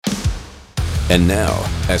And now,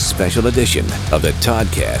 a special edition of the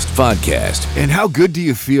Toddcast podcast. And how good do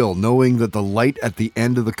you feel knowing that the light at the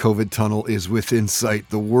end of the COVID tunnel is within sight?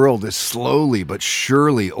 The world is slowly but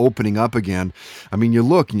surely opening up again. I mean, you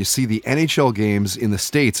look and you see the NHL games in the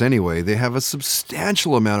States anyway. They have a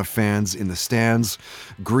substantial amount of fans in the stands.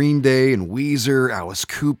 Green Day and Weezer, Alice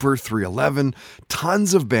Cooper, 311.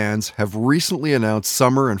 Tons of bands have recently announced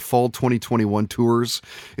summer and fall 2021 tours.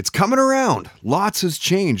 It's coming around. Lots has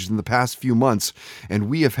changed in the past few months. And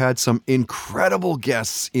we have had some incredible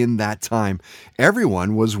guests in that time.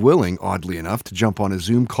 Everyone was willing, oddly enough, to jump on a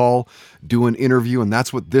Zoom call, do an interview, and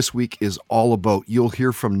that's what this week is all about. You'll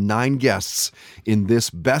hear from 9 guests in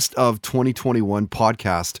this Best of 2021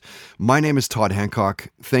 podcast. My name is Todd Hancock.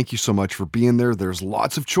 Thank you so much for being there. There's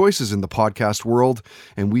lots of choices in the podcast world,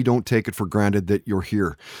 and we don't take it for granted that you're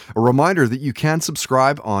here. A reminder that you can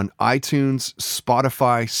subscribe on iTunes,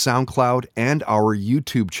 Spotify, SoundCloud, and our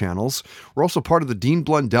YouTube channels. We're also part of the Dean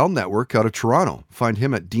Blundell Network out of Toronto. Find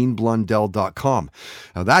him at deanblundell.com.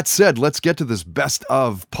 Now, that said, let's get to this Best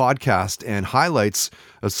of podcast and highlights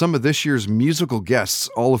of some of this year's musical guests,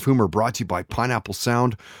 all of whom are brought to you by Pineapple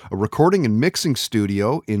Sound, a recording and mixing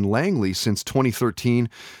studio in Langley since 2013.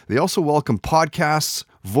 They also welcome podcasts,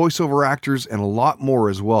 voiceover actors, and a lot more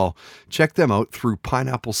as well. Check them out through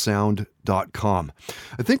pineapplesound.com.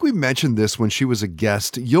 I think we mentioned this when she was a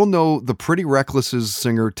guest. You'll know the Pretty Reckless's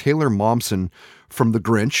singer Taylor Momsen from The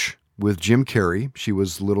Grinch with Jim Carrey. She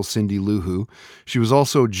was little Cindy Lou Who. She was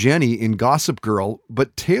also Jenny in Gossip Girl,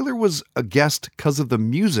 but Taylor was a guest because of the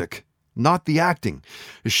music, not the acting.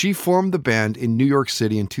 She formed the band in New York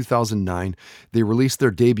City in 2009. They released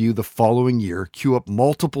their debut the following year, queue up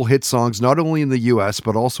multiple hit songs, not only in the US,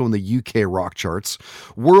 but also in the UK rock charts.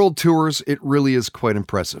 World tours, it really is quite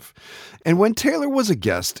impressive. And when Taylor was a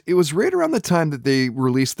guest, it was right around the time that they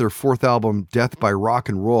released their 4th album, Death by Rock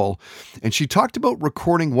and Roll. And she talked about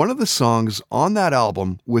recording one of the songs on that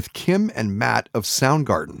album with Kim and Matt of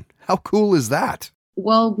Soundgarden. How cool is that?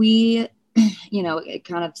 Well, it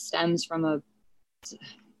kind of stems from a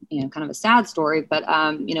kind of a sad story, but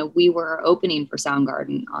we were opening for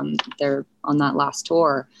Soundgarden on that last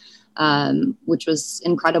tour, which was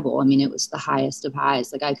incredible. I mean, it was the highest of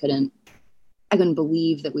highs. Like I couldn't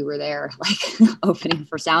believe that we were there, like opening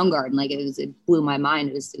for Soundgarden. Like it blew my mind.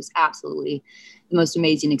 It was absolutely the most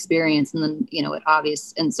amazing experience. And then,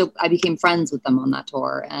 and so I became friends with them on that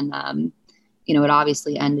tour, and it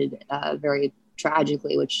obviously ended very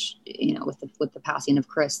tragically, which, with the passing of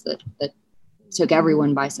Chris, that took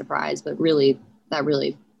everyone by surprise, but that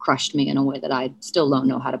really crushed me in a way that I still don't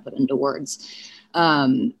know how to put into words.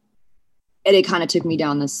 And it kind of took me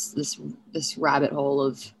down this rabbit hole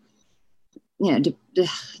of,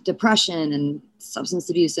 depression and substance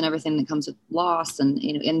abuse and everything that comes with loss. And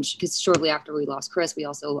because shortly after we lost Chris, we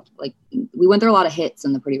also we went through a lot of hits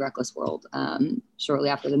in the Pretty Reckless world. Shortly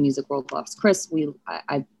after the music world lost Chris,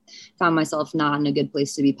 I found myself not in a good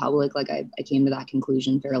place to be public. Like I came to that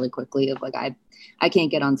conclusion fairly quickly of I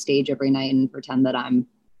can't get on stage every night and pretend that I'm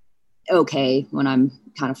okay when I'm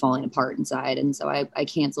kind of falling apart inside. And so I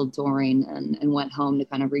canceled touring and went home to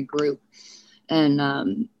kind of regroup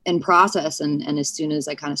and process. And as soon as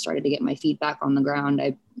I kind of started to get my feet back on the ground,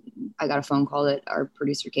 I got a phone call that our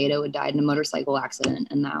producer Kato had died in a motorcycle accident.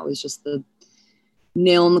 And that was just the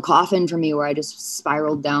nail in the coffin for me, where I just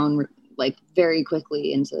spiraled down very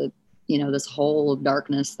quickly into, this hole of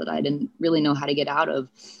darkness that I didn't really know how to get out of.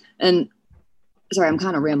 And sorry, I'm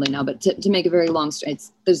kind of rambling now, but to make a very long story,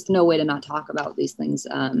 there's no way to not talk about these things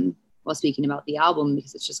while speaking about the album,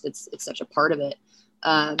 because it's such a part of it.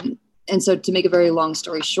 And so to make a very long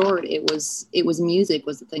story short, it was music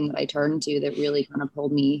was the thing that I turned to that really kind of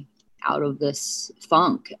pulled me out of this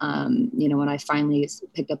funk. When I finally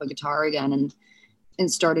picked up a guitar again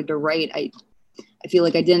and started to write, I feel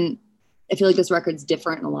like this record's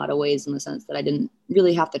different in a lot of ways, in the sense that I didn't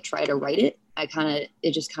really have to try to write it.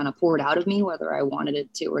 It just kind of poured out of me, whether I wanted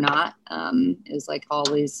it to or not. It was like all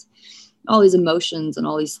these emotions and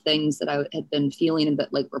all these things that I had been feeling a bit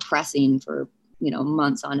repressing for,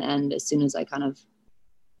 months on end. As soon as I kind of,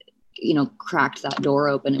 cracked that door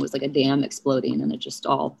open, it was like a dam exploding, and it just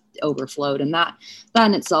all overflowed. And that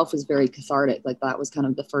in itself was very cathartic. That was kind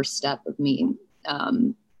of the first step of me,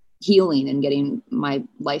 healing and getting my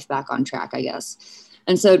life back on track, I guess.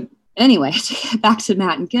 And so anyway, to get back to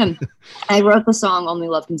Matt and Kim, I wrote the song Only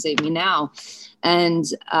Love Can Save Me Now. And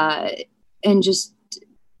just,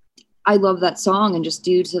 I love that song. And just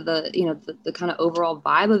due to the kind of overall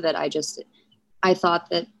vibe of it, I thought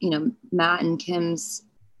that, Matt and Kim's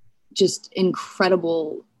just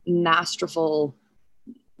incredible, masterful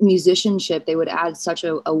musicianship, they would add such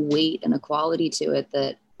a weight and a quality to it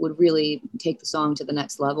that would really take the song to the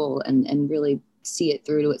next level and really see it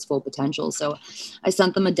through to its full potential. So I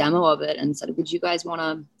sent them a demo of it and said, would you guys want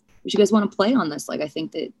to play on this? Like, I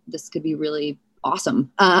think that this could be really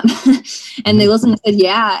awesome. And they listened and said,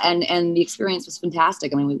 yeah. And the experience was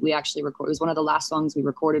fantastic. I mean, we actually recorded, it was one of the last songs we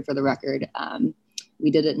recorded for the record. We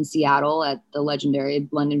did it in Seattle at the legendary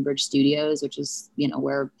London Bridge Studios, which is,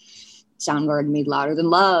 where Soundgarden made Louder Than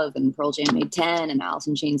Love and Pearl Jam made 10 and Alice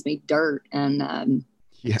in Chains made Dirt. And,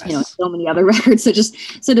 yes. So many other records.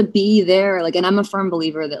 So to be there, like, and I'm a firm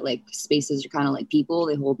believer that like spaces are kind of like people,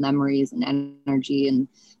 they hold memories and energy and,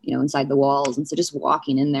 inside the walls. And so just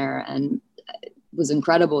walking in there and it was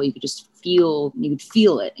incredible. You could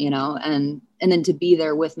feel it, and then to be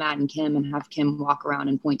there with Matt and Kim and have Kim walk around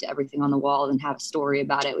and point to everything on the wall and have a story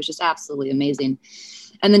about it was just absolutely amazing.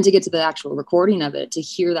 And then to get to the actual recording of it, to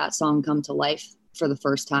hear that song come to life for the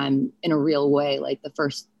first time in a real way, like the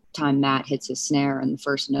first time Matt hits his snare and the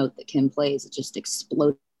first note that Kim plays, it just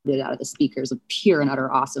exploded out of the speakers of pure and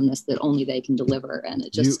utter awesomeness that only they can deliver. And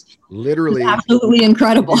it just literally absolutely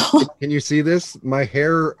incredible. Can you see this? My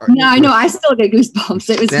hair. Yeah, I know. I still get goosebumps.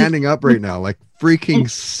 It was standing up right now. Like freaking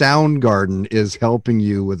Soundgarden is helping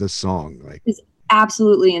you with a song. Like it's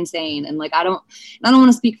absolutely insane. And like, I don't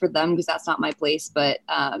want to speak for them because that's not my place, but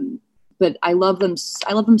I love them.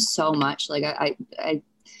 I love them so much. Like I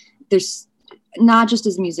there's not just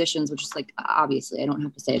as musicians, which is like, obviously I don't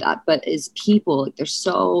have to say that, but as people, like they're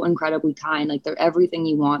so incredibly kind. Like they're everything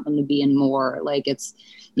you want them to be and more. Like it's,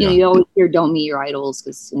 you always hear don't meet your idols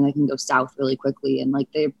because they can go south really quickly. And like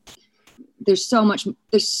there's so much,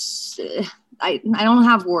 I don't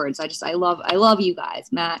have words. I love you guys,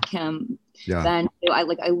 Matt, Kim, Ben.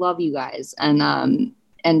 I love you guys. And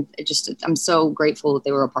it just, I'm so grateful that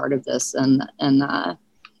they were a part of this.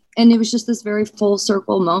 And it was just this very full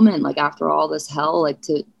circle moment, like after all this hell, like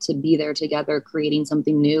to be there together, creating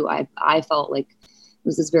something new. I felt like it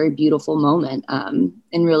was this very beautiful moment, and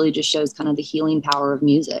really just shows kind of the healing power of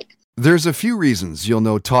music. There's a few reasons you'll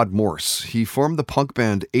know Todd Morse. He formed the punk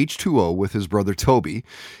band H2O with his brother Toby.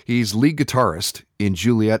 He's lead guitarist in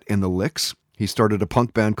Juliet and the Licks. He started a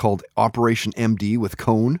punk band called Operation MD with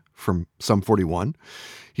Cone from Sum 41.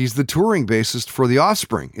 He's the touring bassist for The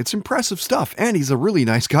Offspring. It's impressive stuff, and he's a really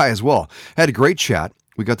nice guy as well. Had a great chat.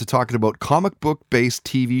 We got to talking about comic book-based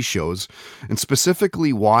TV shows, and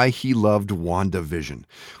specifically why he loved WandaVision.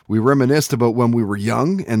 We reminisced about when we were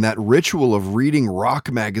young and that ritual of reading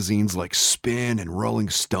rock magazines like Spin and Rolling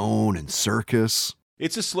Stone and Circus.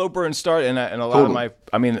 It's a slow burn start, and a lot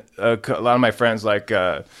of my friends like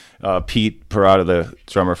Pete Parada, the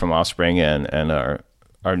drummer from Offspring, and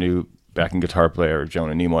our new backing guitar player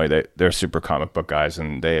Jonah Nimoy, they're super comic book guys,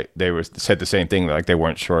 and they said the same thing. Like they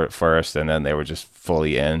weren't sure at first, and then they were just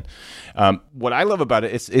fully in. What I love about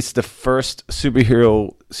it, it's the first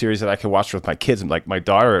superhero series that I can watch with my kids. And like my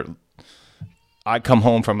daughter, I'd come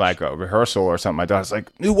home from like a rehearsal or something. My daughter's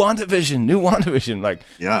like, new WandaVision. Like,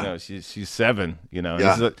 she's 7,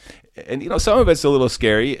 and some of it's a little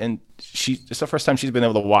scary. And it's the first time she's been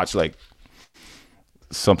able to watch like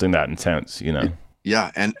something that intense,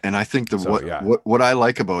 Yeah, and I think what I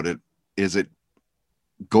like about it is it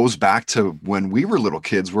goes back to when we were little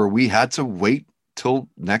kids, where we had to wait till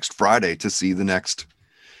next Friday to see the next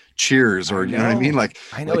Cheers, or you know what I mean? Like,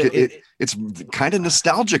 I know it's kind of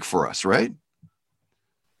nostalgic for us, right?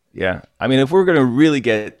 Yeah, I mean, if we're gonna really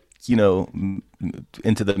get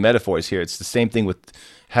into the metaphors here, it's the same thing with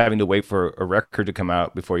having to wait for a record to come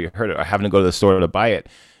out before you heard it, or having to go to the store to buy it.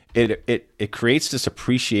 It creates this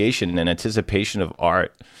appreciation and anticipation of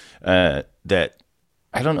art that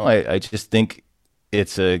I don't know. I just think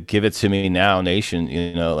it's a give it to me now nation.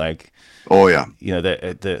 Like, oh yeah,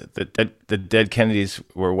 the dead Kennedys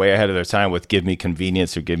were way ahead of their time with give me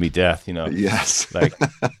convenience or give me death. Yes, like.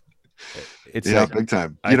 It's like, big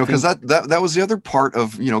time. Because that was the other part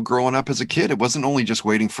of, growing up as a kid. It wasn't only just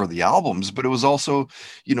waiting for the albums, but it was also,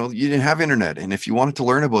 you didn't have internet. And if you wanted to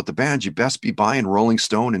learn about the band, you best be buying Rolling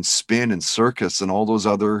Stone and Spin and Circus and all those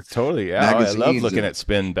other magazines. I love looking at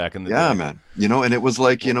Spin back in the day. Yeah, man. And it was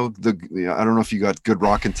like, I don't know if you got Good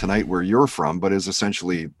Rockin' Tonight where you're from, but it's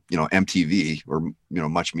essentially, MTV or,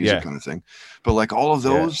 Much Music kind of thing. But like all of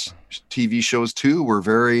those TV shows too were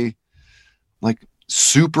very like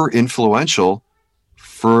super influential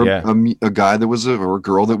for a guy that was or a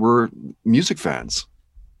girl that were music fans.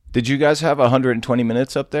 Did you guys have 120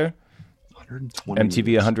 minutes up there? 120 MTV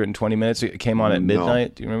minutes. 120 minutes. It came on at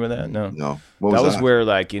midnight. Do you remember that? No. That was where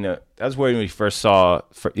that was where we first saw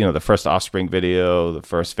the first Offspring video, the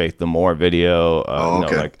first Faith No More video.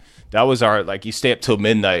 Like that was our, like, you stay up till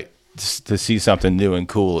midnight to see something new and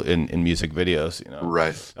cool in music videos, you know.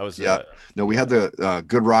 Right. That was No, we had the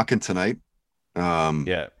Good Rockin' Tonight.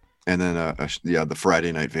 Yeah. And then the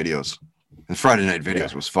Friday night videos. And Friday night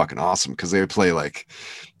videos was fucking awesome because they would play like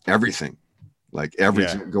everything. Like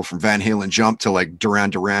everything, go from Van Halen Jump to like Duran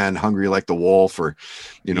Duran, Hungry Like the Wolf, or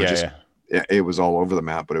it was all over the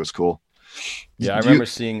map, but it was cool. Yeah, I remember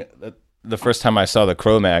seeing the first time I saw the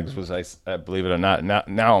Cro-Mags was, I believe it or not,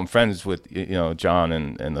 now I'm friends with, John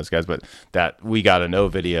and those guys, but that We Gotta Know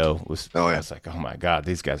video was, I was like, oh my God,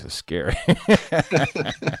 these guys are scary.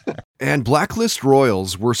 And Blacklist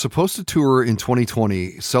Royals were supposed to tour in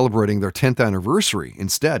 2020, celebrating their 10th anniversary.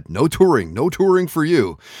 Instead, no touring for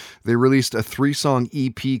you. They released a 3-song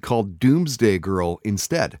EP called Doomsday Girl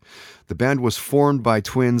instead. The band was formed by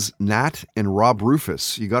twins Nat and Rob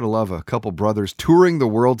Rufus. You gotta love a couple brothers touring the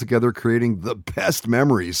world together, creating the best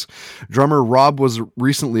memories. Drummer Rob was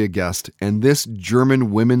recently a guest, and this German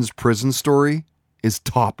women's prison story is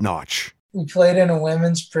top notch. We played in a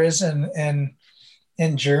women's prison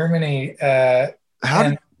in Germany.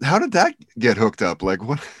 How did that get hooked up? Like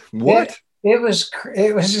what? It was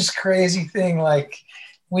just crazy thing. Like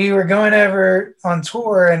we were going over on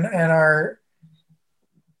tour and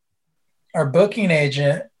our booking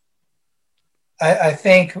agent, I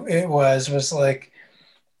think it was like,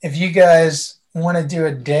 if you guys want to do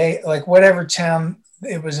a day, like whatever town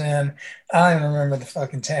it was in, I don't even remember the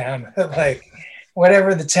fucking town, but like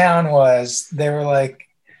whatever the town was, they were like,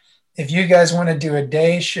 if you guys want to do a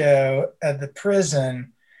day show at the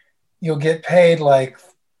prison, you'll get paid like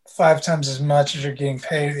 5 times as much as you're getting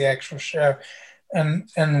paid at the actual show. And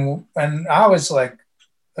I was like,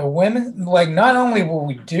 the women, like, not only will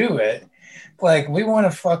we do it, like we want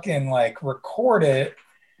to fucking like record it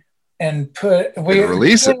and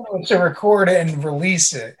release it to record it and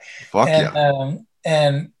release it.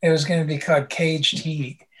 And it was going to be called Caged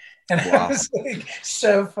Heat. And I was like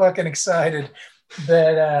so fucking excited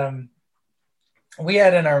that we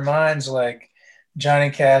had in our minds like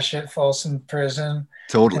Johnny Cash at Folsom Prison.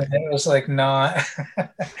 Totally. And it was like not,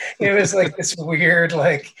 it was like this weird,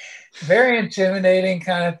 like very intimidating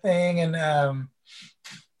kind of thing. And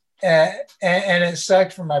it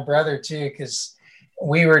sucked for my brother too, because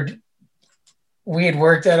we had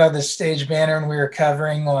worked out of the stage banner and we were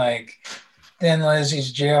covering like Thin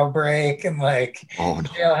Lizzy's Jailbreak and like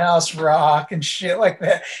Jailhouse Rock and shit like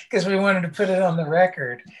that, because we wanted to put it on the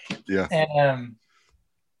record. Yeah.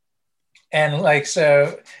 And like,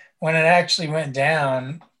 so when it actually went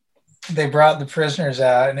down, they brought the prisoners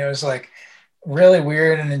out and it was like really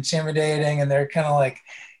weird and intimidating. And they're kind of like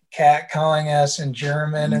catcalling us in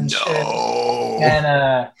German and shit. And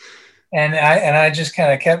I just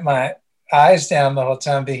kind of kept my eyes down the whole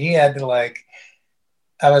time, but he had to like,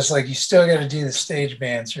 I was like, you still got to do the stage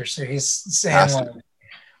banter. So he's saying like,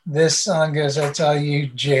 this song goes out to all you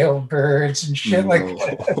jailbirds and shit like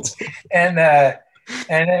that.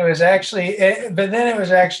 And it was actually, but then it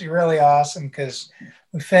was actually really awesome because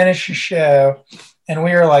we finished the show and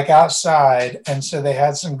we were like outside. And so they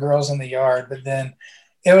had some girls in the yard, but then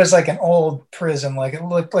it was like an old prison. Like it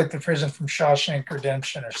looked like the prison from Shawshank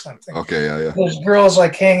Redemption or something. Okay. Yeah. There's girls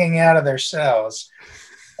like hanging out of their cells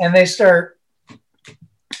and they start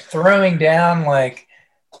throwing down, like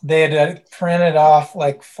they had printed off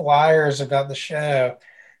like flyers about the show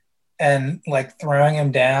and like throwing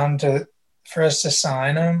them down for us to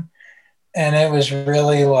sign them. And it was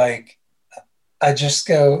really like, I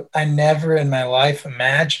never in my life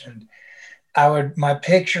imagined my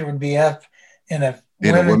picture would be up in a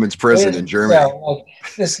women's prison in Germany. Like,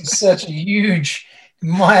 this is such a huge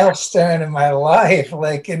milestone in my life.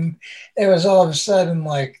 Like, and it was all of a sudden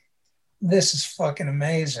like, this is fucking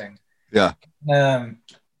amazing. Yeah.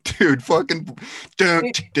 Dude, fucking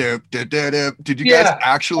did you guys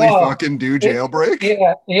actually fucking do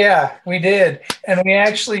Jailbreak? Yeah, we did. And we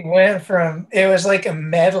actually went from, it was like a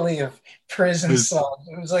medley of prison songs.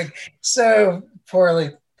 It was like so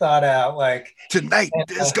poorly thought out. Like tonight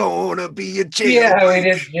there's gonna be a jailbreak. Yeah, we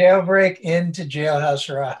did Jailbreak into Jailhouse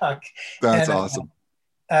Rock. That's awesome.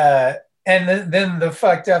 And then the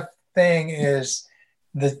fucked up thing is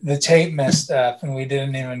the tape messed up and we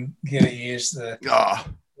didn't even get to use the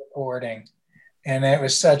recording. And it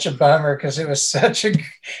was such a bummer because it was such a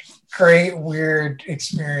great, weird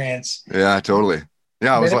experience. Yeah, totally.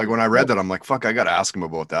 Yeah, I was like, when I read that, I'm like, fuck, I got to ask him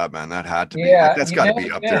about that, man. That had to be, like, that's got to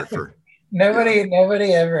be up there for.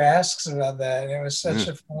 Nobody ever asks about that. And it was such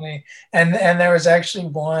a funny, and there was actually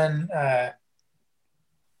one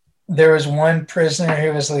prisoner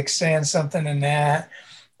who was like saying something in that,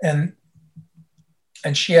 and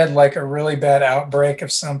she had like a really bad outbreak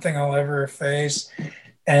of something all over her face.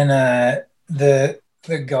 And the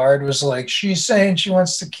the guard was like, she's saying she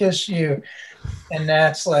wants to kiss you. And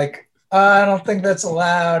Nat's like, I don't think that's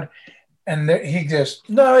allowed. And he goes,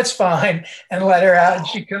 no, it's fine. And let her out. And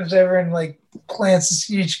she comes over and like plants this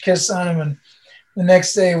huge kiss on him. And the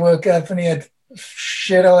next day he woke up and he had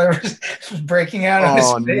shit all over, breaking out on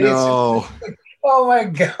his face. No. Oh my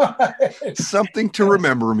God. Something to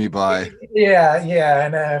remember me by. Yeah.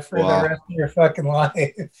 And for the rest of your fucking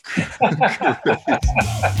life.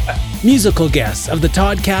 Musical guests of the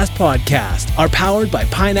Toddcast podcast are powered by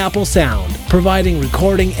Pineapple Sound, providing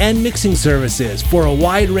recording and mixing services for a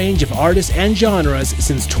wide range of artists and genres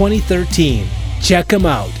since 2013. Check them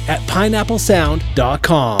out at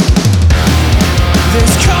pineapplesound.com.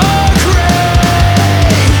 This concrete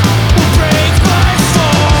will break my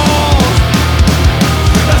fall.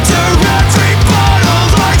 After every bottle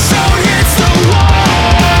I shot hits the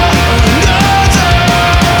wall. Another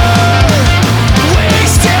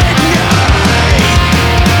wasted night.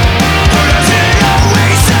 Or does it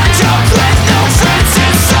always end up with no friends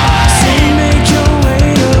inside? So make your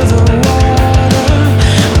way to the water,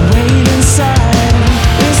 wait inside.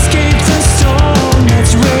 Escape the storm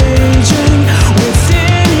that's raging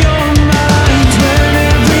within your mind when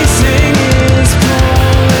everything is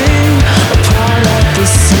falling apart at the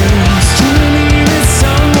seams. You needed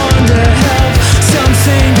someone to help,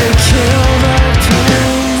 something to kill the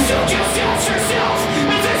pain. So just ask yourself,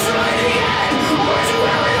 is this really the end? Or do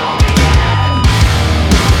it all begin?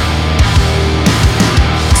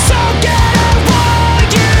 So get out while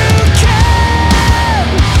you can.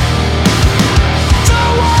 The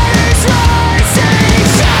water's rising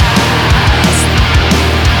fast.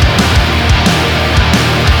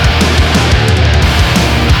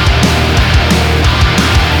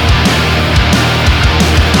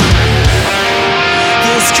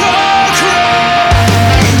 This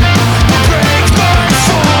concrete will break my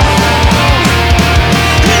fall.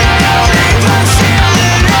 And I don't even feel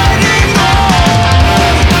it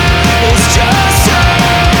anymore. It's just so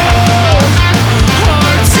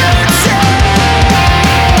hard to take.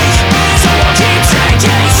 So I'll keep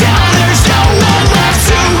taking till there's no one left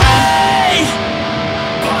to hate.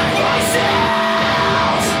 By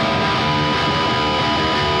myself.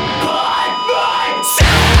 By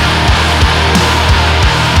myself.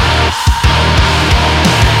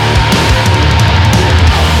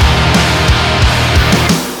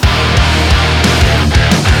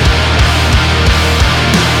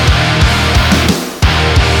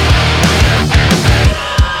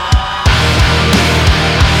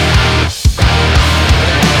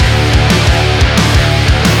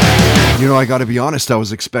 You know, I got to be honest, I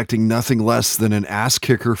was expecting nothing less than an ass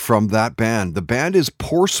kicker from that band. The band is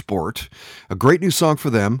Poor Sport, a great new song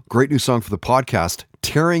for them, great new song for the podcast,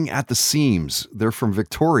 Tearing at the Seams. They're from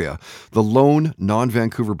Victoria, the lone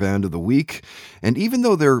non-Vancouver band of the week. And even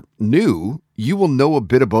though they're new, you will know a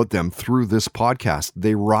bit about them through this podcast.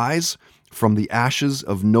 They rise from the ashes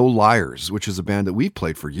of No Liars, which is a band that we've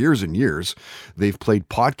played for years and years. They've played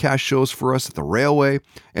podcast shows for us at the Railway,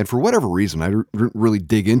 and for whatever reason, I didn't really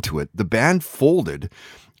dig into it. The band folded,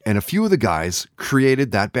 and a few of the guys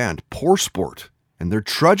created that band, Poor Sport. And they're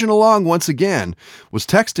trudging along once again. Was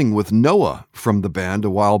texting with Noah from the band a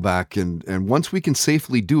while back, and once we can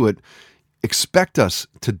safely do it, expect us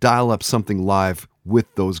to dial up something live with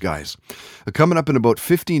those guys. Coming up in about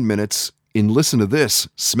 15 minutes, listen to this,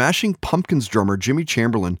 Smashing Pumpkins drummer Jimmy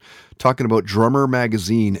Chamberlain talking about Drummer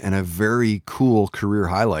Magazine and a very cool career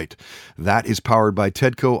highlight. That is powered by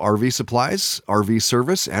Tedco RV Supplies, RV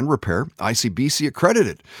Service and Repair, ICBC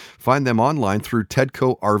accredited. Find them online through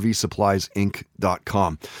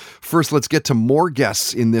TedcoRVSuppliesInc.com. First, let's get to more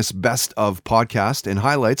guests in this best of podcast and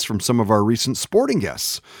highlights from some of our recent sporting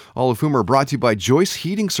guests, all of whom are brought to you by Joyce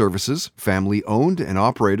Heating Services, family owned and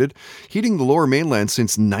operated, heating the Lower Mainland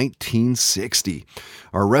since 1960.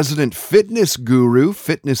 Our resident fitness guru,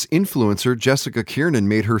 fitness influencer, Jessica Kiernan,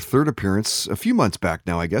 made her third appearance a few months back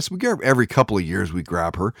now, I guess. Every couple of years we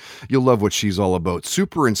grab her. You'll love what she's all about.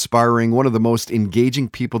 Super inspiring, one of the most engaging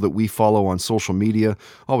people that we follow on social media.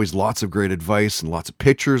 Always lots of great advice and lots of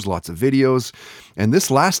pictures, lots of videos. And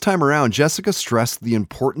this last time around, Jessica stressed the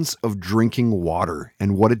importance of drinking water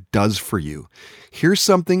and what it does for you. Here's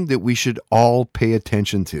something that we should all pay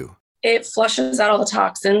attention to. It flushes out all the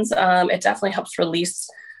toxins. It definitely helps release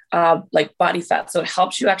like body fat. So it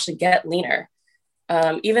helps you actually get leaner.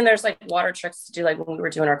 Even there's like water tricks to do, like when we were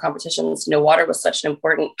doing our competitions, you know, water was such an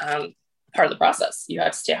important part of the process. You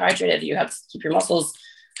have to stay hydrated. You have to keep your muscles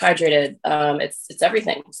hydrated. It's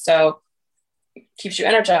everything. So it keeps you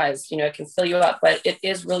energized, you know, it can fill you up, but it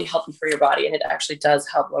is really healthy for your body. And it actually does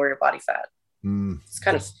help lower your body fat. It's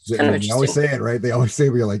kind of They interesting. always say it, right? They always say,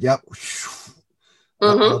 we're like, yep.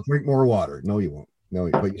 I'll drink more water. No, you won't. No,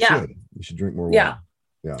 but you should. You should drink more water.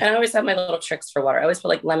 Yeah. And I always have my little tricks for water. I always put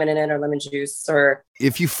like lemon in it or lemon juice or...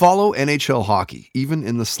 If you follow NHL hockey, even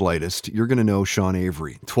in the slightest, you're going to know Sean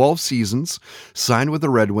Avery. 12 seasons, signed with the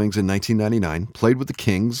Red Wings in 1999, played with the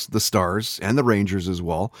Kings, the Stars, and the Rangers as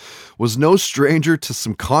well. Was no stranger to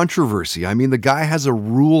some controversy. I mean, the guy has a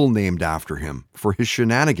rule named after him for his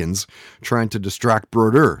shenanigans trying to distract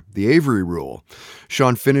Brodeur, the Avery rule.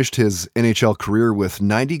 Sean finished his NHL career with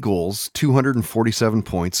 90 goals, 247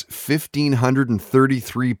 points,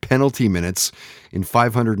 1,533 penalty minutes in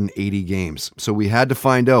 580 games. So we had to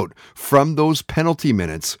find out from those penalty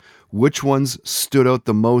minutes which ones stood out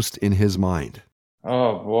the most in his mind.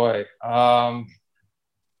 Oh boy.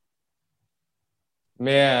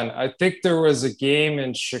 Man, I think there was a game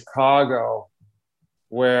in Chicago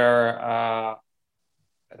where at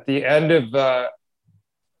the end of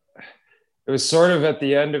it was sort of at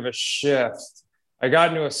the end of a shift. I got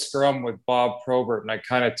into a scrum with Bob Probert and I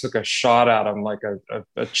kind of took a shot at him, like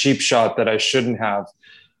a cheap shot that I shouldn't have.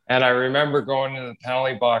 And I remember going into the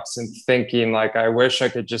penalty box and thinking, like, I wish I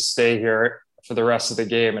could just stay here for the rest of the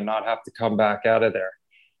game and not have to come back out of there.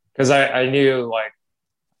 Because I knew, like,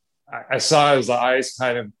 I saw his eyes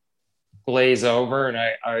kind of glaze over and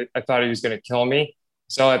I thought he was going to kill me.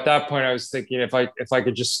 So at that point, I was thinking if I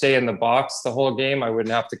could just stay in the box the whole game, I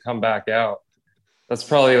wouldn't have to come back out. That's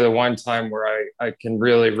probably the one time where I can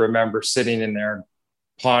really remember sitting in there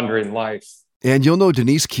pondering life. And you'll know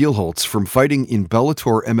Denise Kielholtz from fighting in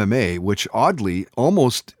Bellator MMA, which oddly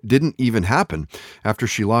almost didn't even happen after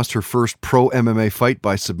she lost her first pro MMA fight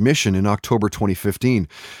by submission in October 2015.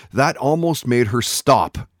 That almost made her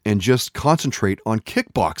stop and just concentrate on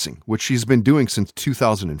kickboxing, which she's been doing since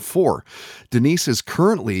 2004. Denise is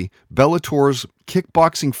currently Bellator's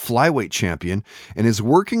kickboxing flyweight champion and is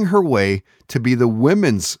working her way to be the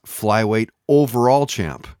women's flyweight overall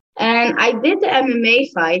champ. And I did the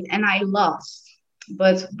MMA fight and I lost,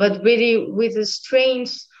 but really with a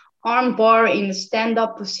strange arm bar in the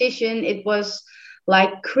stand-up position, it was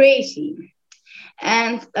like crazy.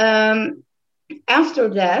 And after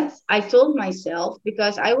that, I told myself,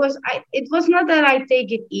 because it was not that I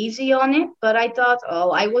take it easy on it, but I thought,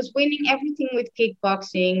 I was winning everything with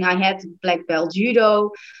kickboxing. I had black belt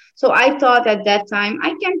judo. So I thought at that time,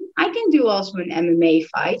 I can do also an MMA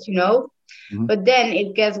fight, Mm-hmm. But then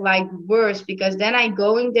it gets like worse, because then I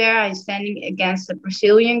go in there, I'm standing against a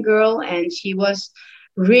Brazilian girl and she was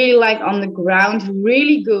really like on the ground,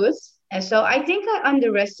 really good. And so I think I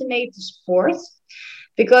underestimate the sport,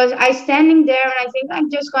 because I standing there and I think I'm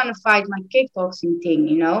just going to fight my kickboxing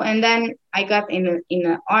thing, and then I got in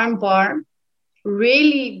an arm bar,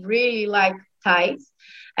 really, really like tight,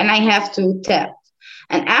 and I have to tap.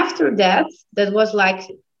 And after that was like,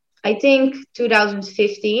 I think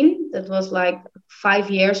 2015, that was like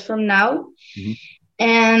 5 years from now. Mm-hmm.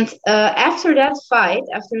 And after that fight,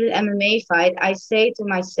 after the MMA fight, I say to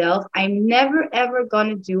myself, I'm never, ever going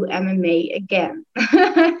to do MMA again.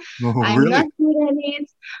 I'm not good at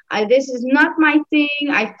it. This is not my thing.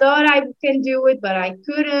 I thought I can do it, but I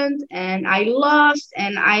couldn't. And I lost.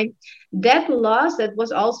 And that loss, that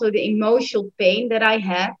was also the emotional pain that I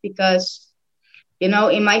had, because,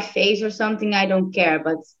 in my face or something, I don't care.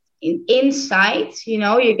 But inside,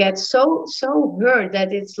 you get so hurt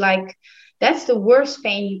that it's like, that's the worst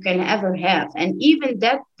pain you can ever have. And even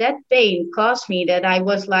that pain caused me that I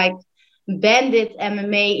was like banded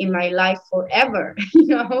MMA in my life forever,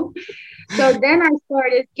 So then I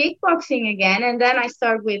started kickboxing again, and then I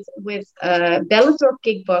start with Bellator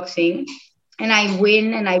kickboxing, and I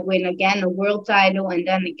win again a world title, and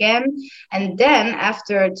then again, and then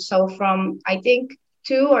after, so from I think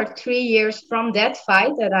 2 or 3 years from that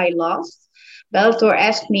fight that I lost, Bellator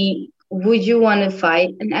asked me, would you want to fight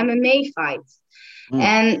an MMA fight?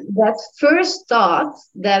 And that first thought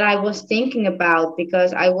that I was thinking about,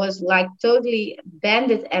 because I was like totally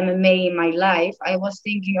banded MMA in my life, I was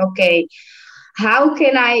thinking, okay, how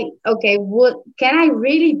can can I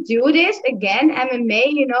really do this again,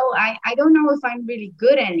 MMA? I don't know if I'm really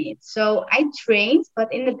good at it. So I trained,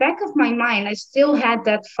 but in the back of my mind, I still had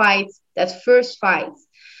that fight, that first fight.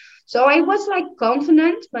 So I was like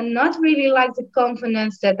confident, but not really like the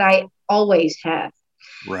confidence that I always had.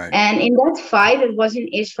 Right. And in that fight, it was in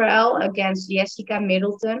Israel against Jessica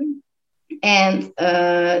Middleton, and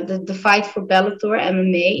the fight for Bellator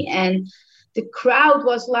MMA, and the crowd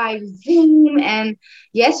was like boom. And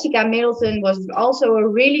Jessica Middleton was also a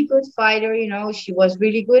really good fighter. She was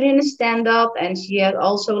really good in the stand-up, and she had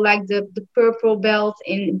also like the purple belt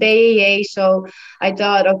in BAA. So I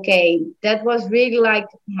thought, okay, that was really like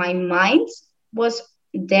my mind was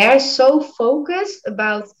there, so focused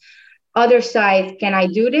about other side, can I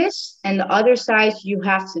do this? And the other side, you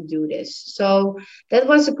have to do this. So that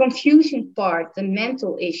was a confusing part, the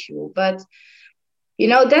mental issue. But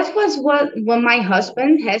that was what when my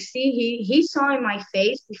husband, Hesty, he saw in my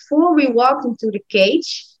face before we walked into the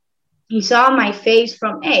cage. He saw my face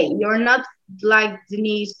from, hey, you're not like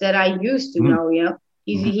Denise that I used to know,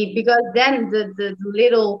 because then the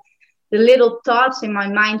little thoughts in my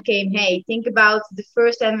mind came, hey, think about the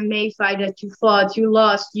first MMA fight that you fought, you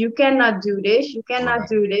lost, you cannot do this,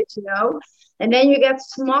 and then you get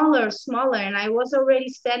smaller, and I was already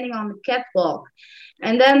standing on the catwalk.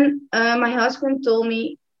 And then my husband told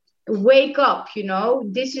me, wake up,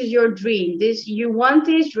 this is your dream. You want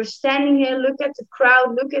this, you're standing here, look at the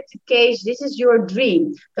crowd, look at the cage, this is your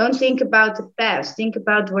dream. Don't think about the past, think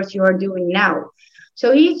about what you are doing now.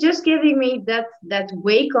 So he's just giving me that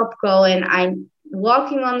wake up call, and I'm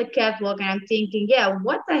walking on the catwalk and I'm thinking, yeah,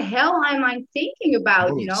 what the hell am I thinking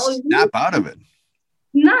about? Snap out of it.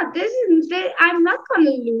 I'm not going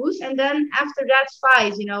to lose. And then after that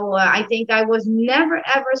fight, I think I was never,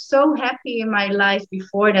 ever so happy in my life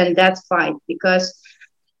before than that fight, because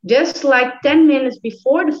just like 10 minutes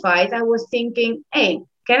before the fight, I was thinking, hey,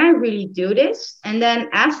 can I really do this? And then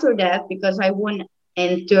after that, because I won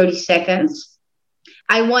in 30 seconds,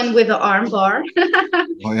 I won with an arm bar.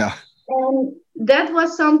 Oh, yeah. And that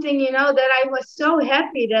was something, that I was so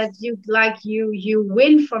happy that you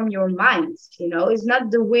win from your mind. It's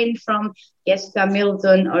not the win from Jessica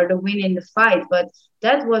Middleton or the win in the fight, but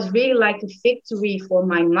that was really like a victory for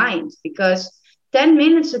my mind, because 10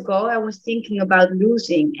 minutes ago I was thinking about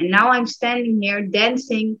losing, and now I'm standing here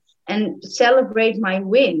dancing and celebrate my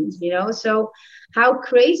win. So how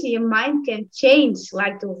crazy a mind can change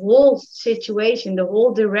like the whole situation, the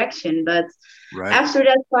whole direction. But right. After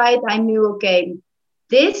that fight, I knew, okay,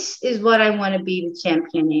 this is what I want to be the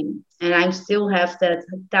champion in. And I still have that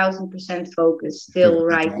 1,000% focus still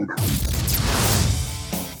right now.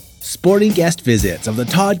 Sporting guest visits of the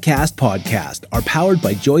Toddcast podcast are powered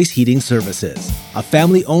by Joyce Heating Services, a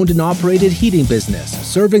family-owned and operated heating business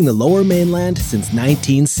serving the Lower Mainland since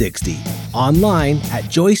 1960. Online at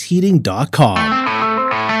joyceheating.com.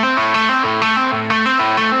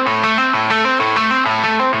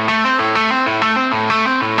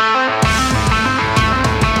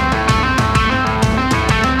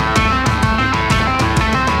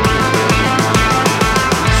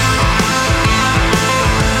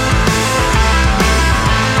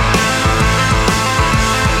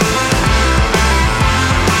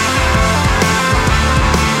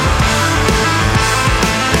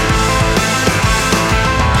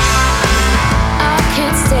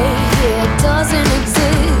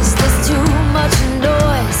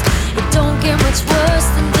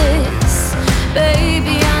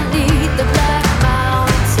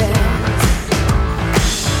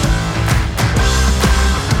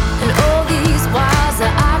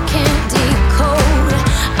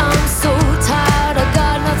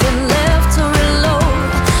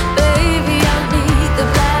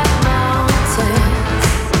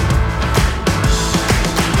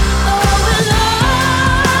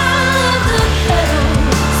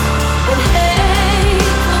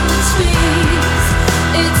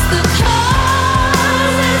 It's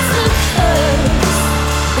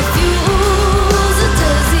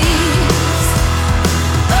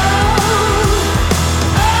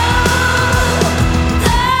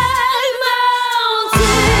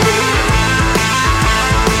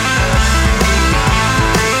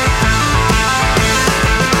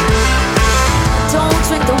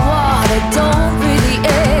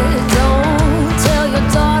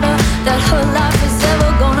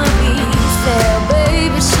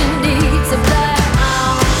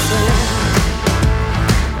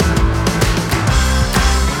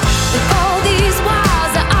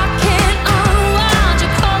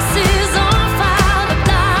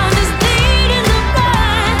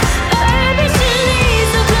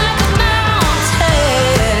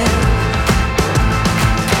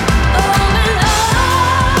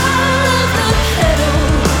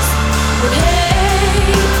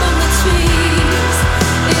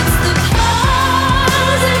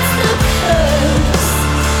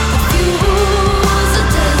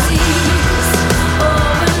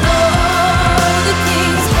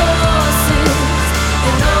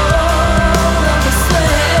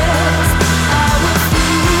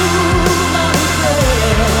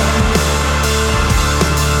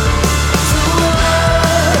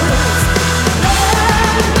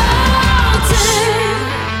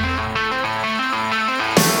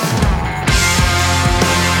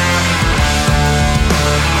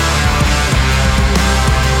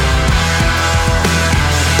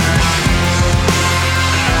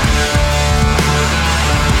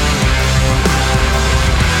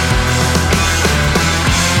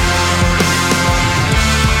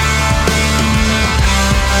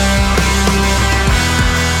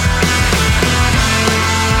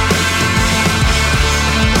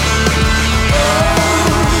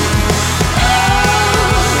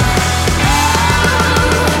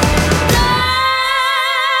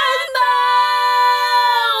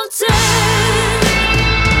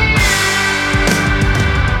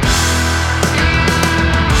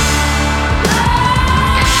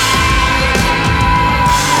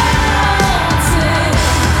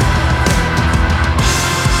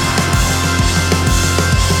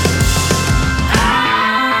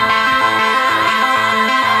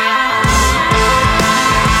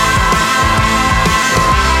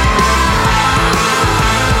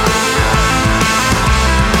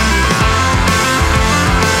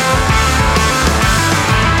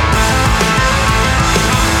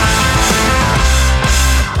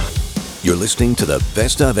listening to the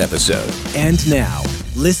Best Of episode. And now,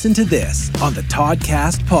 listen to this on the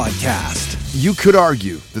Toddcast podcast. You could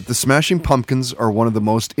argue that the Smashing Pumpkins are one of the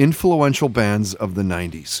most influential bands of the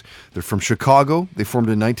 90s. They're from Chicago. They formed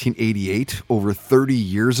in 1988, over 30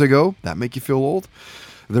 years ago. That make you feel old?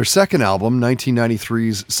 Their second album,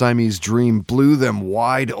 1993's Siamese Dream, blew them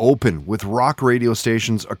wide open with rock radio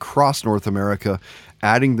stations across North America,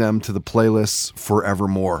 adding them to the playlists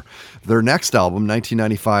forevermore. Their next album,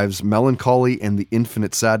 1995's Melancholy and the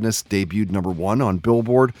Infinite Sadness, debuted number 1 on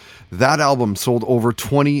Billboard. That album sold over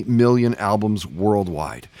 20 million albums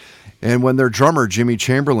worldwide. And when their drummer, Jimmy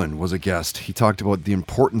Chamberlin, was a guest, he talked about the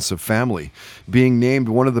importance of family, being named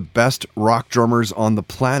one of the best rock drummers on the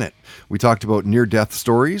planet. We talked about near-death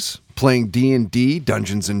stories, playing D&D,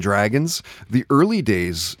 Dungeons & Dragons, the early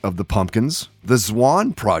days of the Pumpkins, the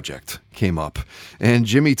Zwan Project came up, and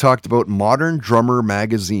Jimmy talked about Modern Drummer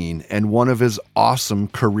magazine and one of his awesome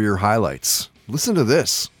career highlights. Listen to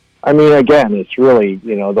this. I mean, again, it's really,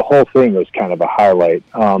 the whole thing was kind of a highlight.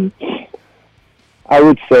 I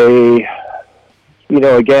would say,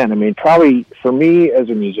 again, I mean, probably for me as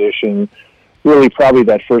a musician, really probably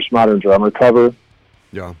that first Modern Drummer cover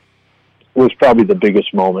was probably the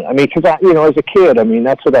biggest moment. I mean, because, as a kid, I mean,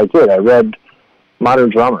 that's what I did. I read Modern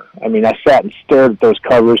Drummer. I mean, I sat and stared at those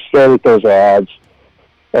covers, stared at those ads,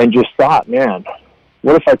 and just thought, man,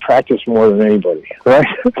 what if I practiced more than anybody, right?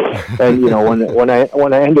 And, when I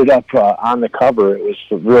ended up on the cover, it was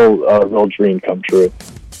a real dream come true.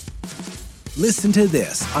 Listen to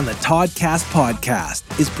This on the Toddcast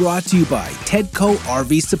podcast is brought to you by Tedco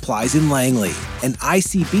RV Supplies in Langley, an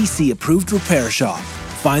ICBC-approved repair shop.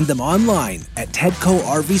 Find them online at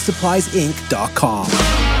TedcoRVSuppliesInc.com.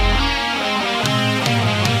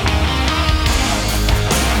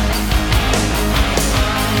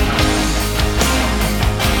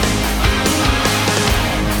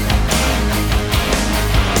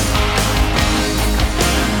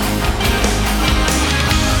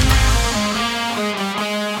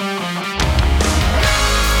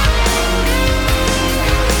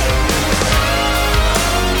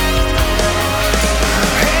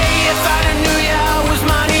 Hey, if I knew ya was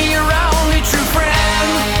money, your only true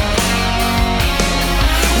friend.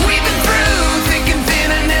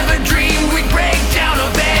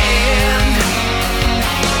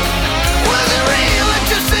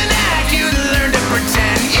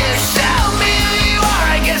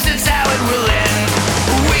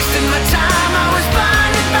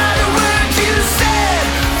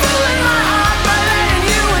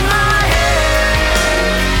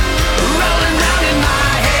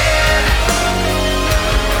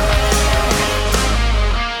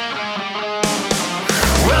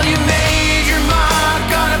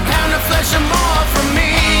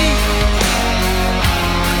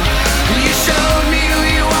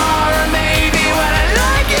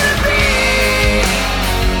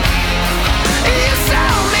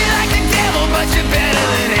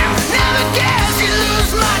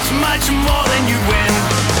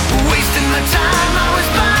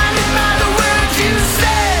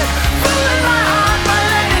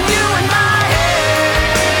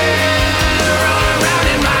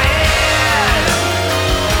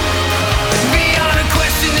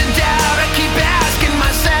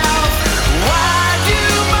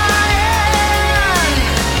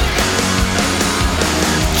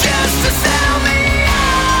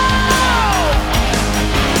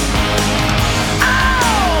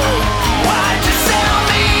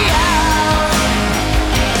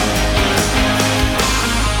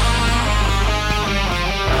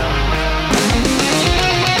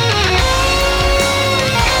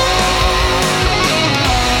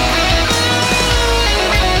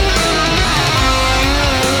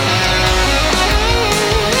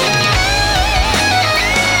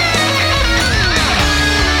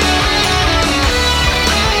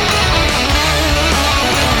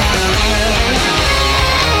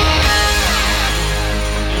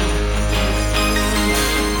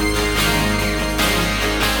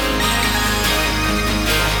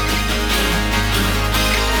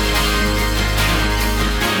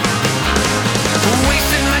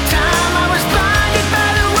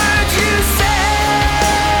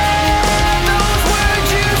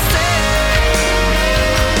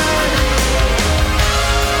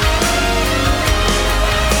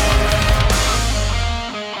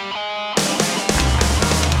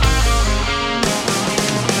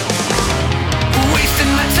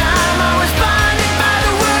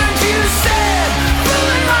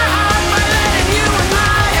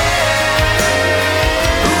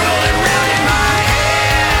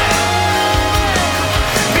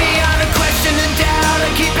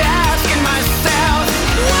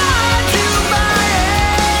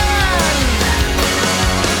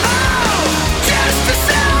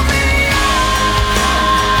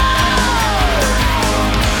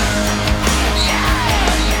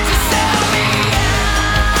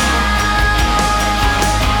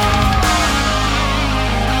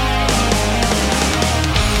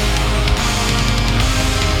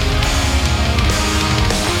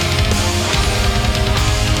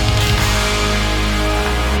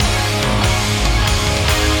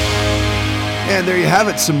 And there you have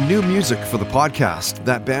it, some new music for the podcast.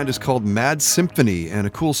 That band is called Mad Symphony, and a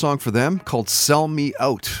cool song for them called Sell Me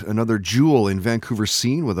Out, another jewel in Vancouver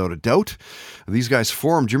scene without a doubt. These guys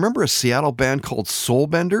formed, do you remember a Seattle band called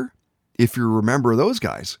Soulbender? If you remember those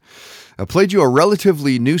guys. I played you a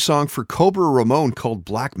relatively new song for Cobra Ramon called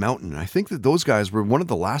Black Mountain. I think that those guys were one of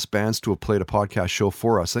the last bands to have played a podcast show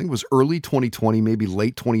for us. I think it was early 2020, maybe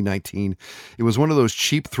late 2019. It was one of those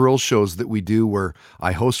cheap thrill shows that we do where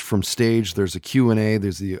I host from stage. There's a Q&A.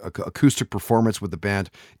 There's the acoustic performance with the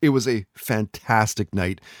band. It was a fantastic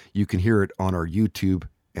night. You can hear it on our YouTube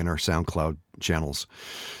and our SoundCloud channels.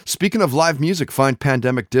 Speaking of live music, find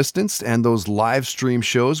Pandemic Distance and those live stream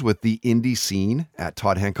shows with the indie scene at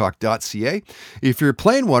toddhancock.ca. If you're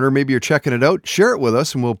playing one or maybe you're checking it out, share it with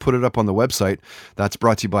us and we'll put it up on the website. That's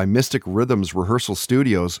brought to you by Mystic Rhythms Rehearsal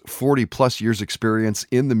Studios, 40 plus years experience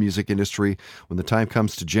in the music industry. When the time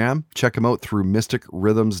comes to jam, check them out through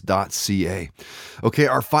mysticrhythms.ca. Okay,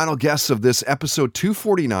 our final guests of this episode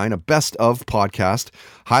 249, a best of podcast,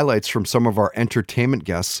 highlights from some of our entertainment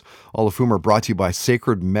guests, all of whom are brought to you by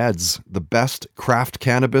Sacred Meds, the best craft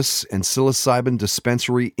cannabis and psilocybin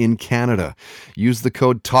dispensary in Canada. Use the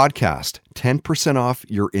code TODCAST, 10% off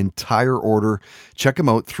your entire order. Check them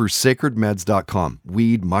out through sacredmeds.com.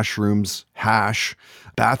 Weed, mushrooms, hash,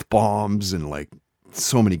 bath bombs, and like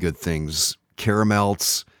so many good things.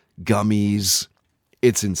 Caramelts, gummies.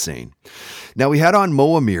 It's insane. Now, we had on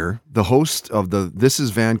Mo Amir, the host of the This Is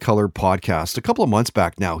Van Color podcast, a couple of months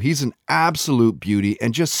back now. He's an absolute beauty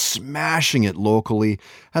and just smashing it locally.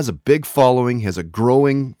 Has a big following, has a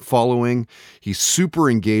growing following. He's super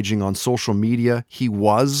engaging on social media. He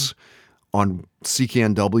was on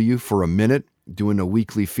CKNW for a minute doing a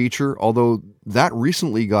weekly feature, although that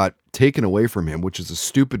recently got taken away from him, which is a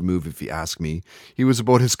stupid move if you ask me. He was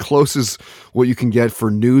about as close as what you can get for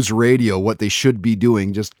news radio, what they should be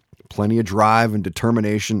doing, just plenty of drive and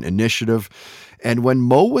determination, initiative. And when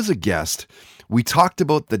Mo was a guest, we talked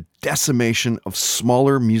about the decimation of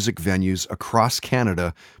smaller music venues across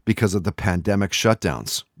Canada because of the pandemic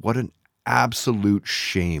shutdowns. What an absolute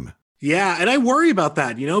shame. Yeah, and I worry about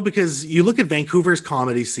that, because you look at Vancouver's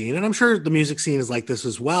comedy scene, and I'm sure the music scene is like this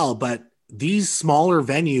as well, but these smaller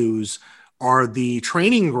venues are the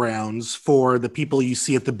training grounds for the people you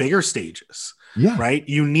see at the bigger stages, right?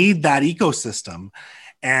 You need that ecosystem,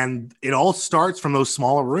 and it all starts from those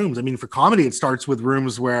smaller rooms. I mean, for comedy, it starts with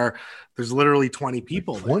rooms where there's literally 20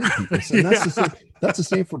 people. 20 people. And that's the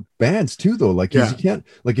same for bands too, though. Like, you can't,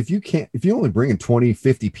 like, if you only bring in 20,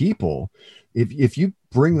 50 people, if you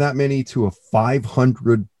bring that many to a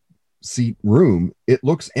 500 seat room, it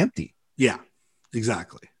looks empty. Yeah,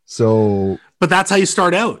 exactly. So, but that's how you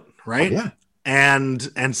start out, right? Yeah.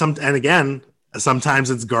 And again, sometimes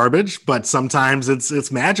it's garbage, but sometimes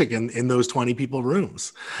it's magic in those 20 people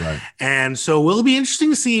rooms. Right. And so will be interesting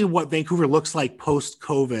to see what Vancouver looks like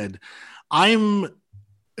post-COVID. I'm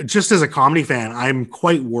just, as a comedy fan, I'm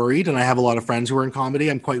quite worried, and I have a lot of friends who are in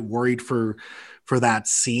comedy. I'm quite worried for that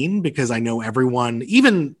scene, because I know everyone,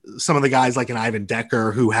 even some of the guys like an Ivan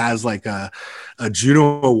Decker, who has like a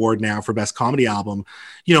Juno Award now for Best Comedy Album,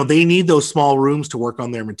 they need those small rooms to work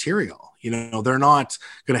on their material. They're not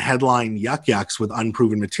going to headline Yuck Yucks with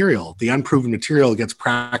unproven material. The unproven material gets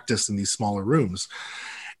practiced in these smaller rooms.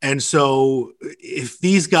 And so if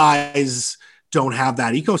these guys don't have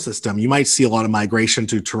that ecosystem, you might see a lot of migration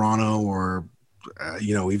to Toronto or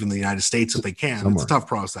even the United States if they can. Somewhere. It's a tough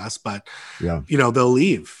process, but they'll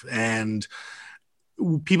leave. And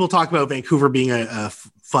people talk about Vancouver being a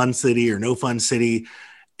fun city or no fun city,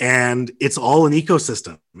 and it's all an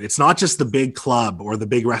ecosystem. It's not just the big club or the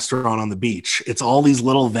big restaurant on the beach. It's all these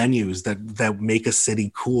little venues that make a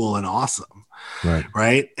city cool and awesome.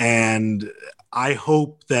 Right. And I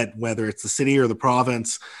hope that whether it's the city or the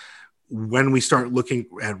province, when we start looking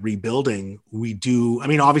at rebuilding, we do,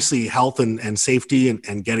 obviously health and safety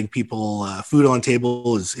and getting people food on the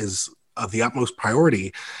table is of the utmost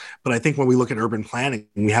priority. But I think when we look at urban planning,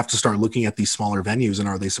 we have to start looking at these smaller venues and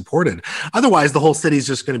are they supported? Otherwise, the whole city is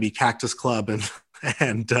just going to be Cactus Club and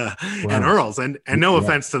Earls. And no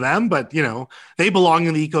offense to them, but they belong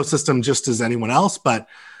in the ecosystem just as anyone else. But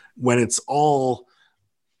when it's all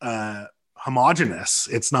homogenous,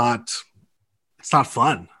 it's not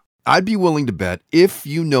fun. I'd be willing to bet if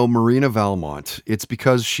you know Marina Valmont, it's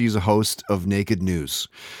because she's a host of Naked News.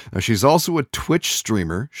 Now, she's also a Twitch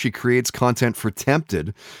streamer. She creates content for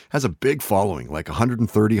Tempted, has a big following, like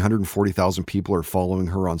 130, 140,000 people are following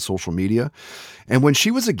her on social media. And when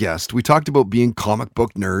she was a guest, we talked about being comic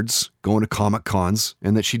book nerds, going to comic cons,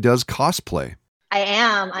 and that she does cosplay. I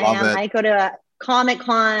am. I go to comic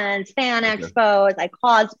cons, fan expos, I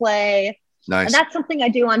cosplay. Nice. And that's something I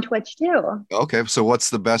do on Twitch too. Okay. So what's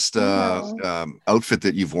the best outfit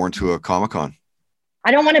that you've worn to a Comic-Con?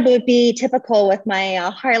 I don't want to be typical with my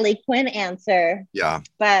Harley Quinn answer. Yeah.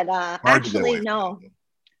 But actually, no.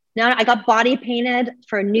 No, I got body painted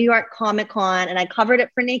for New York Comic Con and I covered it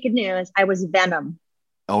for Naked News. I was Venom.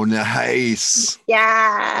 Oh, nice.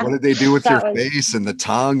 Yeah. What did they do with your face and the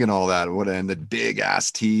tongue and all that? And the big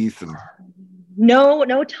ass teeth and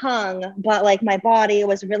no tongue, but like my body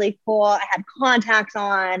was really cool. I had contacts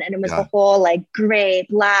on and it was the whole like gray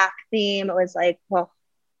black theme. It was like, well,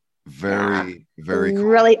 very cool.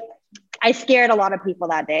 Really, I scared a lot of people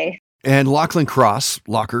that day. And Lachlan Cross,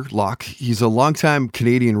 Locke, he's a longtime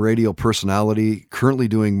Canadian radio personality, currently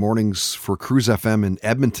doing mornings for Cruise FM in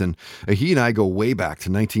Edmonton. He and I go way back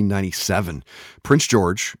to 1997. Prince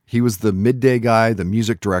George, he was the midday guy, the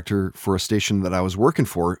music director for a station that I was working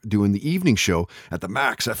for, doing the evening show at the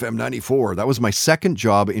Max FM 94. That was my second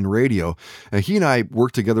job in radio. He and I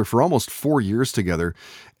worked together for almost 4 years together.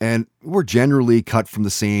 And we're generally cut from the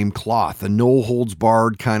same cloth, a no holds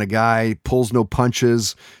barred kind of guy, pulls no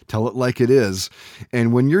punches, tell it like it is.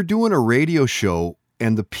 And when you're doing a radio show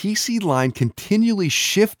and the PC line continually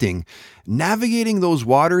shifting, navigating those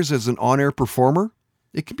waters as an on-air performer,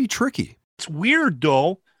 it can be tricky. It's weird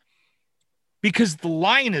though, because the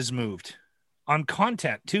line has moved on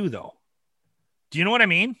content too, though. Do you know what I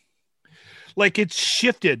mean? Like it's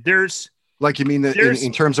shifted. Like you mean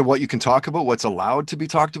in terms of what you can talk about, what's allowed to be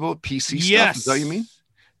talked about, PC stuff? Is that what you mean?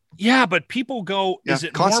 Yeah, but people go, is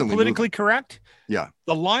it more politically correct? Yeah.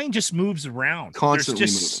 The line just moves around. Constantly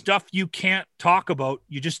There's just moving. stuff you can't talk about.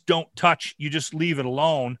 You just don't touch. You just leave it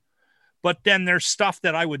alone. But then there's stuff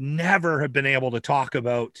that I would never have been able to talk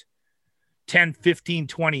about 10, 15,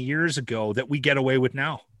 20 years ago that we get away with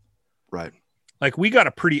now. Right. Like we got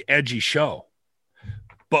a pretty edgy show,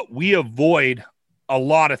 but we avoid a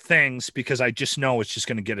lot of things because I just know it's just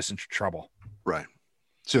going to get us into trouble. Right.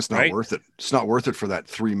 It's just not worth it. It's not worth it for that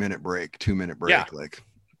 3-minute break, 2-minute break. Yeah, like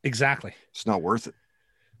exactly. It's not worth it.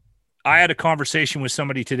 I had a conversation with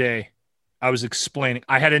somebody today. I was explaining,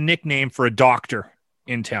 I had a nickname for a doctor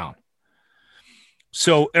in town.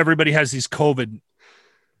 So everybody has these COVID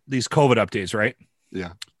updates, right?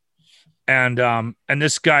 Yeah. And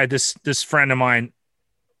this guy, this friend of mine,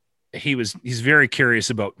 he's very curious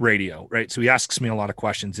about radio, right? So he asks me a lot of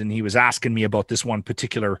questions, and he was asking me about this one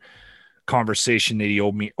particular conversation that he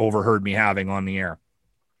overheard me having on the air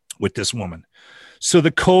with this woman. So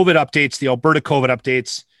the COVID updates, the Alberta COVID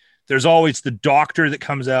updates, there's always the doctor that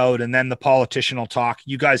comes out and then the politician will talk.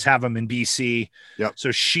 You guys have them in BC. Yep.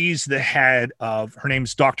 So she's the head of, her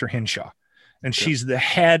name's Dr. Hinshaw, and she's the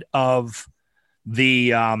head of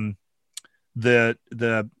the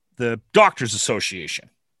Doctors Association.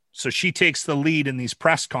 So she takes the lead in these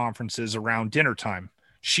press conferences around dinner time.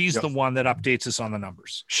 She's the one that updates us on the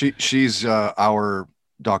numbers. She's our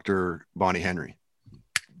Dr. Bonnie Henry.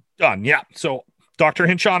 Done. Yeah. So Dr.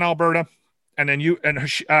 Hinshaw in Alberta, and then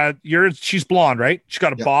she's blonde, right? She's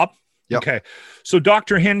got a bob. Yep. Okay. So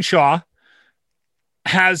Dr. Hinshaw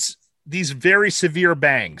has these very severe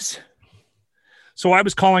bangs. So I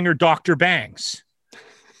was calling her Dr. Bangs.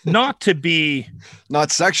 Not to be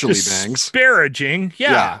not sexually bangs, disparaging.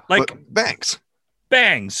 Yeah, like bangs.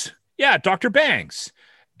 Yeah, Dr. Bangs.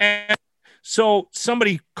 And so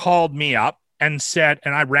somebody called me up and said,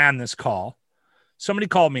 and I ran this call. Somebody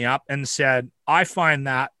called me up and said, I find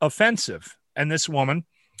that offensive. And this woman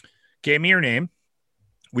gave me her name.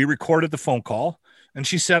 We recorded the phone call, and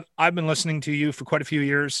she said, I've been listening to you for quite a few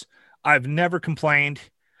years. I've never complained.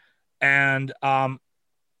 And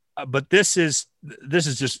but this is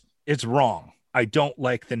just, it's wrong. I don't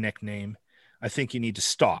like the nickname. I think you need to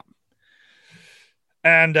stop.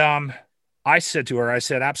 And I said to her,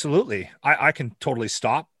 absolutely. I can totally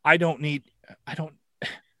stop. What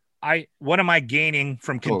am I gaining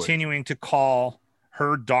from continuing to call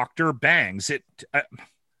her Dr. Bangs?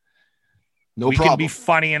 No we problem. Can be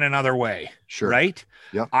funny in another way. Sure. Right?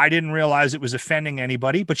 Yep. I didn't realize it was offending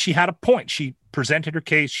anybody, but she had a point. She presented her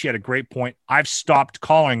case. She had a great point. I've stopped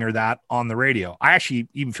calling her that on the radio. I actually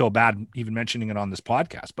even feel bad even mentioning it on this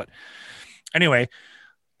podcast. But anyway,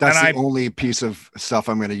 that's the only piece of stuff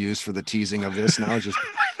I'm going to use for the teasing of this now. Just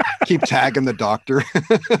keep tagging the doctor.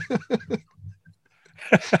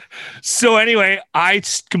 So anyway, I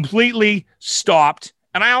completely stopped.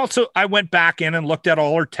 And I went back in and looked at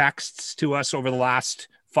all her texts to us over the last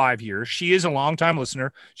 5 years. She is a longtime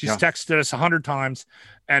listener. She's texted us 100 times,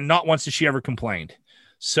 and not once has she ever complained.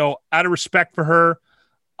 So out of respect for her,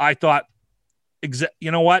 I thought,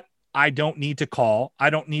 you know what? I don't need to call. I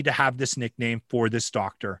don't need to have this nickname for this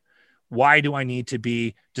doctor. Why do I need to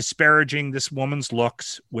be disparaging this woman's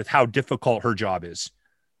looks with how difficult her job is?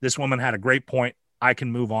 This woman had a great point. I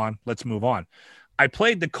can move on. Let's move on. I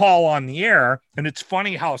played the call on the air, and it's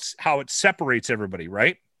funny how it separates everybody,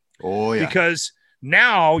 right? Oh, yeah. Because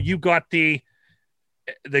now you got the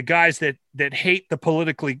guys that hate the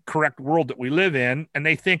politically correct world that we live in, and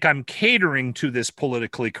they think I'm catering to this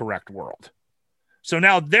politically correct world. So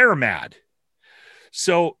now they're mad.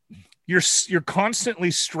 So you're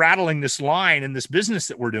constantly straddling this line in this business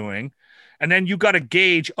that we're doing. And then you got to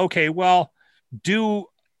gauge, okay, well, do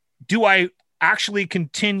I actually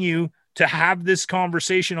continue to have this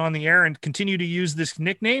conversation on the air and continue to use this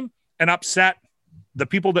nickname and upset the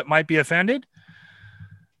people that might be offended?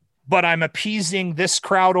 But I'm appeasing this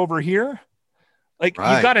crowd over here. Like,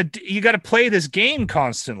 right. you gotta play this game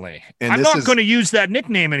constantly. And I'm not going to use that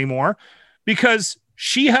nickname anymore because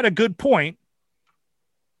she had a good point.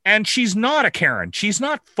 And she's not a Karen. She's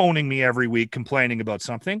not phoning me every week complaining about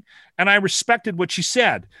something. And I respected what she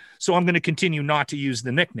said. So I'm going to continue not to use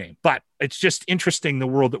the nickname. But it's just interesting, the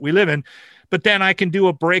world that we live in. But then I can do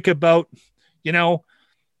a break about,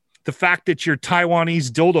 the fact that your Taiwanese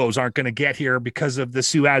dildos aren't going to get here because of the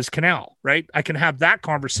Suez Canal, right? I can have that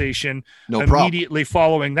conversation immediately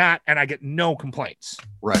following that, and I get no complaints.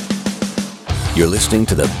 Right. You're listening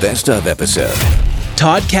to the best of episode.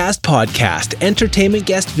 Toddcast Podcast entertainment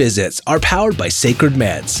guest visits are powered by Sacred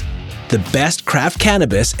Meds, the best craft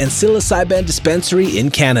cannabis and psilocybin dispensary in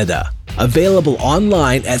Canada. Available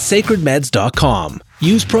online at sacredmeds.com.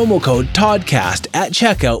 Use promo code TODCAST at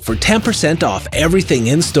checkout for 10% off everything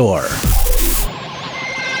in store.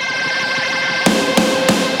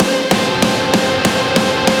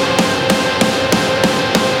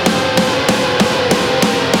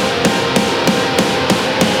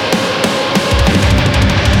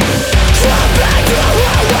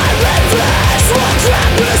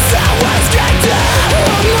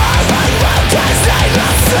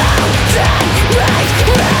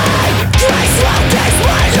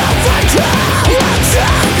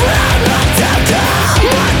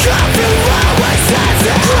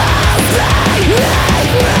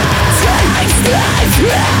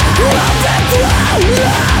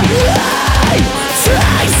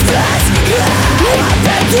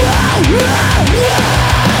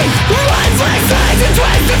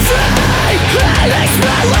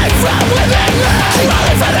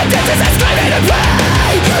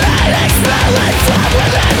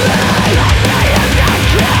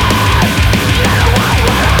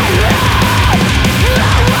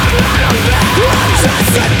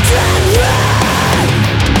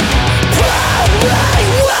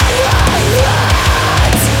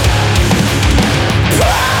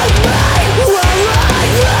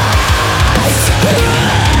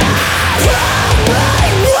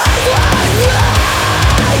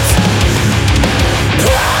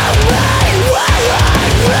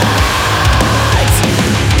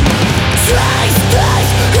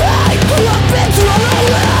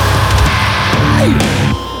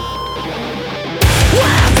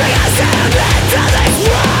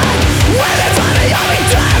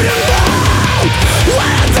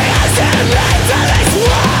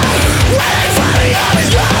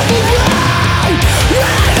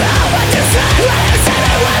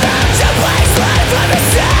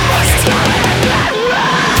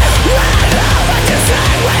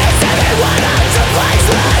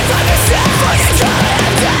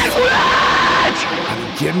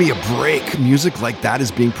 Give me a break. Music like that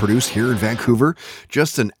is being produced here in Vancouver.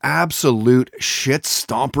 Just an absolute shit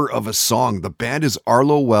stomper of a song. The band is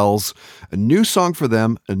Arlo Wells. A new song for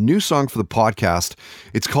them, a new song for the podcast.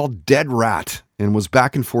 It's called Dead Rat and was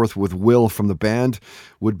back and forth with Will from the band.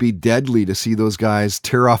 Would be deadly to see those guys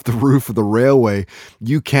tear off the roof of the railway.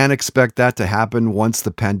 You can expect that to happen once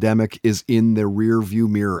the pandemic is in the rear view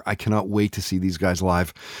mirror. I cannot wait to see these guys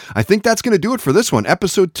live. I think that's going to do it for this one.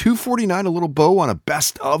 Episode 249, a little bow on a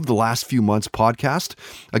best of the last few months podcast.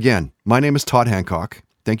 Again, my name is Todd Hancock.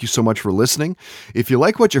 Thank you so much for listening. If you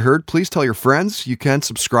like what you heard, please tell your friends. You can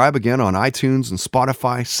subscribe again on iTunes and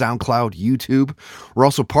Spotify, SoundCloud, YouTube. We're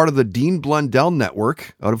also part of the Dean Blundell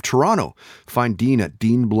Network out of Toronto. Find Dean at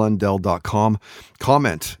deanblundell.com.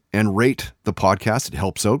 Comment and rate the podcast. It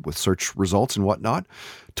helps out with search results and whatnot.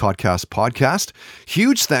 Toddcast Podcast.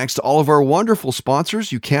 Huge thanks to all of our wonderful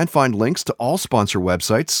sponsors. You can find links to all sponsor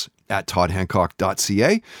websites at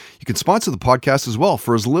toddhancock.ca. You can sponsor the podcast as well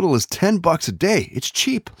for as little as $10 a day. It's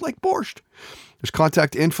cheap, like borscht. There's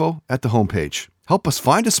contact info at the homepage. Help us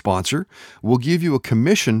find a sponsor. We'll give you a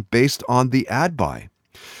commission based on the ad buy.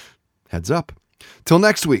 Heads up. Till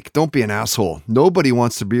next week, don't be an asshole. Nobody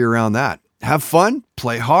wants to be around that. Have fun,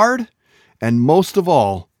 play hard, and most of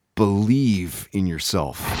all, believe in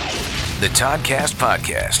yourself. The Toddcast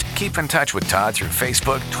Podcast. Keep in touch with Todd through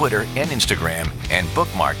Facebook, Twitter, and Instagram, and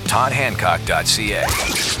bookmark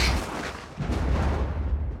toddhancock.ca.